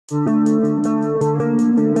Hello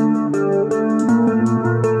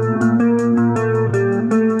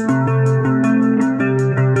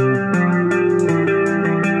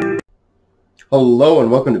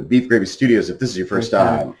and welcome to Beef Gravy Studios. If this is your first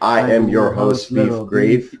time, I am your host, Beef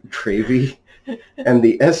Gravy, and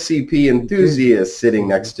the SCP enthusiast sitting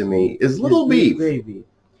next to me is Little Beef,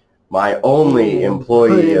 my only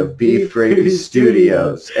employee of Beef Gravy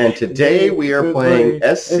Studios. And today we are playing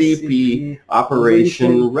SCP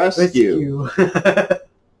Operation Rescue. This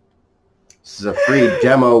is a free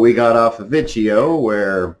demo we got off of Itch.io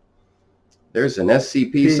where there's an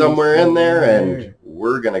SCP somewhere in there, and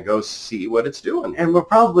we're going to go see what it's doing. And we're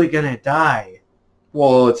probably going to die.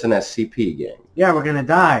 Well, it's an SCP game. Yeah, we're going to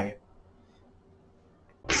die.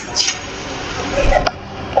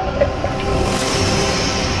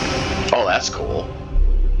 Oh, that's cool.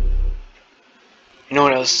 You know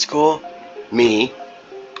what else is cool? Me.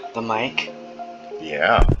 The mic.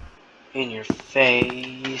 Yeah. In your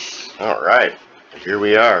face. Alright, here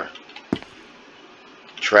we are.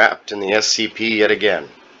 Trapped in the SCP yet again.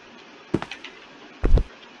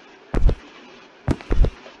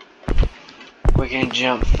 We can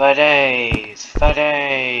jump for days, for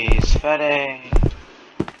days, for days.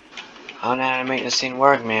 I don't know how to make this scene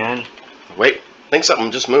work, man. Wait, I think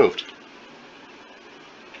something just moved.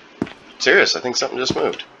 Serious, I think something just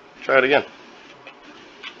moved. Try it again.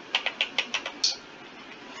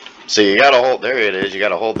 So you gotta hold, there it is, you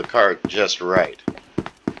gotta hold the cart just right.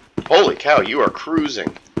 Holy cow, you are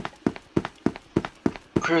cruising.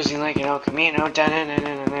 Cruising like an El Camino. Okay.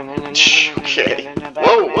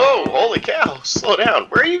 Whoa, whoa, holy cow, slow down.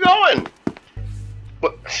 Where are you going?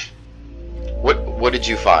 What did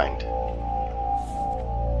you find?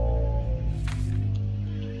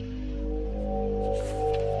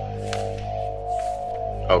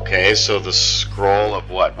 Okay, so the scroll of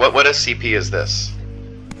what? What SCP is this?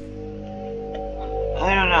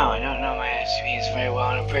 I don't know. I don't know my SCPs very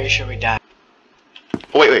well, and I'm pretty sure we died.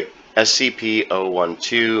 Oh, wait.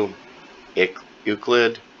 SCP-012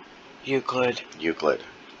 Euclid? Euclid.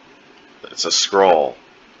 It's a scroll.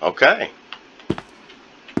 Okay. I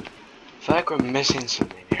feel like we're missing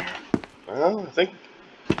something here. Well, I think...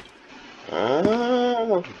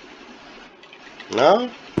 no?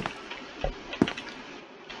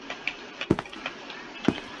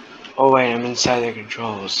 Oh wait, I'm inside the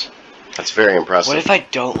controls. That's very impressive. What if I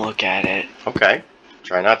don't look at it? Okay.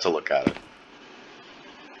 Try not to look at it.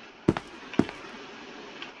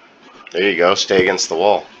 There you go. Stay against the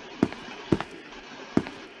wall.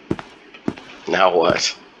 Now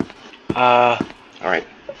what? Alright.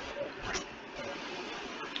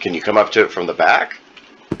 Can you come up to it from the back?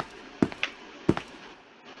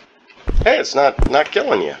 Hey, it's not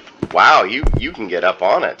killing you. Wow, you can get up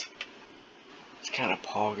on it. It's kind of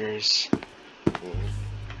poggers.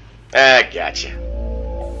 Gotcha.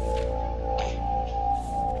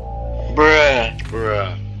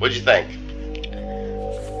 Bruh. What'd you think?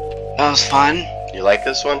 That was fun. You like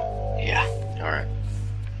this one? Yeah. Alright.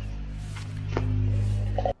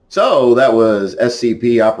 So, that was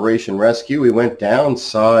SCP Operation Rescue. We went down,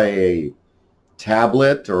 saw a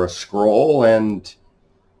tablet or a scroll, and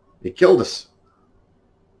it killed us.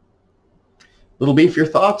 Little Beef, your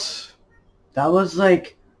thoughts? That was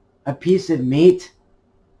like a piece of meat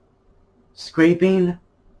scraping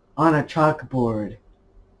on a chalkboard.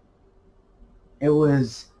 It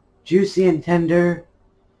was juicy and tender,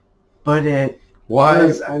 but it Why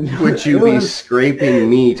was, would you be scraping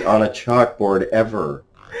meat on a chalkboard ever?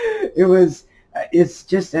 It's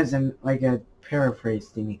just as like a paraphrase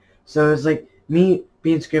thingy. So it was like meat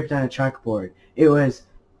being scraped on a chalkboard. It was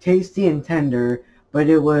tasty and tender, but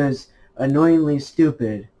it was annoyingly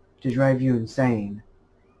stupid to drive you insane.